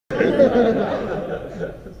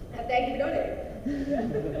Thank you for donating.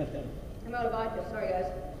 I'm out of vodka. Sorry, guys.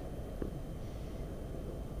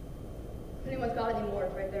 If anyone's got any more,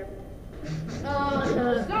 it's right there.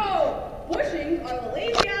 So, bushings are the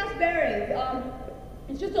lazy-ass bearings.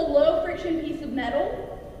 It's just a low-friction piece of metal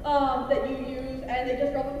that you use, and they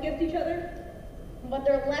just rub up against each other. But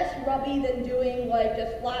they're less rubby than doing, like,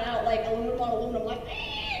 just flat-out, like, aluminum on aluminum, like,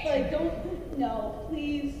 don't, no,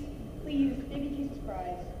 please, maybe Jesus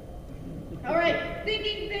Christ. All right,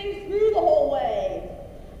 thinking things through the whole way.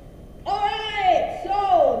 All right,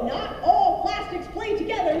 so not all plastics play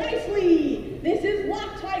together nicely. This is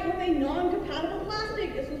Loctite with a non-compatible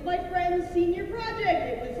plastic. This was my friend's senior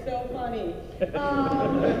project. It was so funny.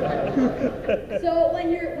 So when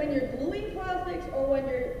you're gluing plastics or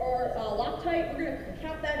Loctite, we're going to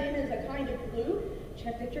count that in as a kind of glue.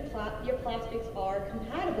 Check that your plastics are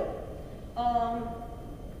compatible.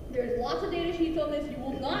 There's lots of data sheets on this. You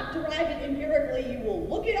will not derive it empirically. You will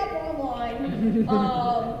look it up online,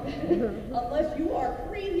 unless you are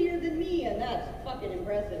crazier than me, and that's fucking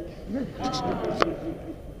impressive.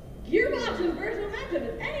 Gearboxes versus momentum.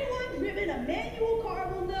 If anyone's driven a manual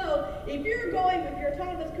car will know, if you're going with your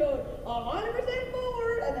autonomous code 100%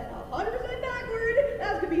 forward and then 100% backward,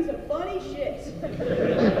 that's going to be some funny shit.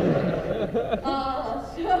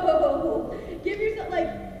 So, give yourself,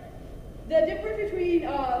 the difference between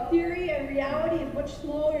theory and reality is much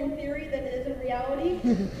smaller in theory than it is in reality.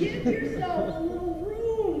 Give yourself a little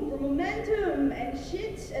room for momentum and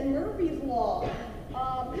shit and Murphy's Law.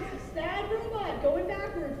 This is a sad robot going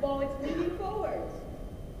backwards while it's leaning forwards.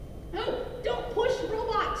 Oh, don't push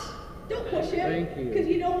robots. Don't push him. Because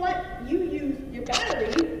you know what? You use your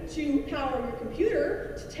battery to power your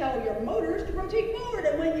computer to tell your motors to rotate forward.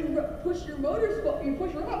 And when you push your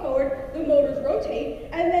robot forward, the motors rotate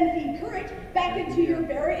and then feed current back into your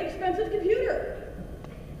very expensive computer.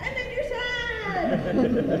 And then you're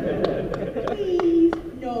sad. Please,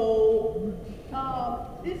 no.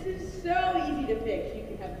 This is so easy to fix. You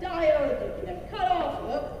can have diodes, you can have cutoffs. Oh,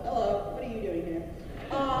 hello, what are you doing here?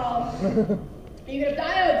 You can have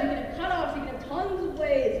diodes, you can have cutoffs, you can have tons of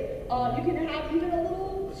ways. You can have even a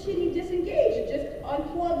little shitty disengage. It just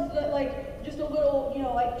unplugs just a little,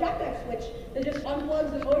 like jackknife switch that just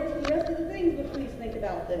unplugs the motors from the rest of the things, but please think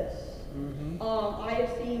about this. I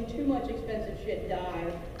have seen too much expensive shit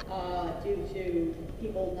die due to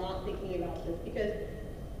people not thinking about this because,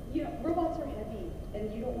 robots are heavy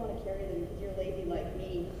and you don't want to carry them because you're lazy like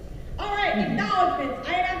me. All right, acknowledgements.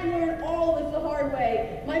 I had to learn all of this the hard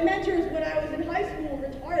way. My mentors when I was in high school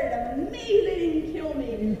retarded. I'm amazed they didn't kill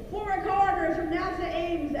me. Former coworkers from NASA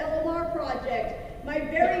Ames LMR project. My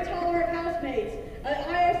very tolerant housemates. An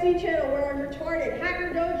IRC channel where I'm retarded.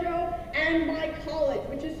 Hacker Dojo, and my college,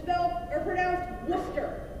 which is spelled or pronounced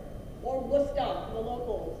Worcester. Or Worcester, the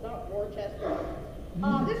locals, not Worcester.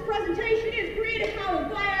 This presentation is created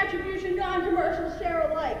commons by attribution, non-commercial, share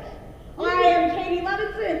alike. I am Katy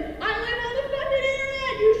Levinson. I live on the fucking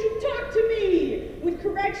internet. You should talk to me with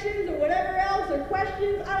corrections or whatever else or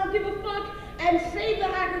questions. I don't give a fuck. And save the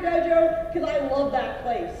Hacker Dojo because I love that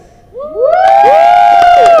place. Woo!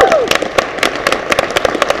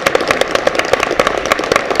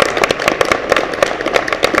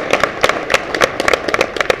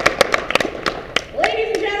 Ladies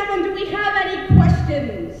and gentlemen, do we have any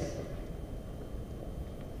questions?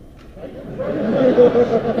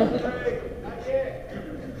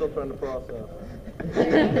 Still trying to process.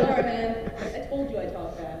 Sorry, man. I told you I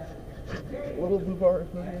talk fast. Little blue bar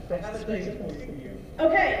moving across the screen.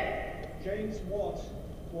 Okay. James Watt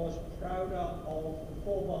was prouder of the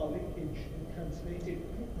 4-bar linkage and translated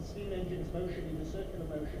the steam engine's motion into circular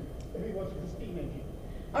motion than he was of the steam engine.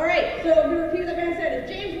 All right, so to repeat what the man said, is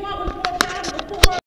James Watt was more proud of the 4-bar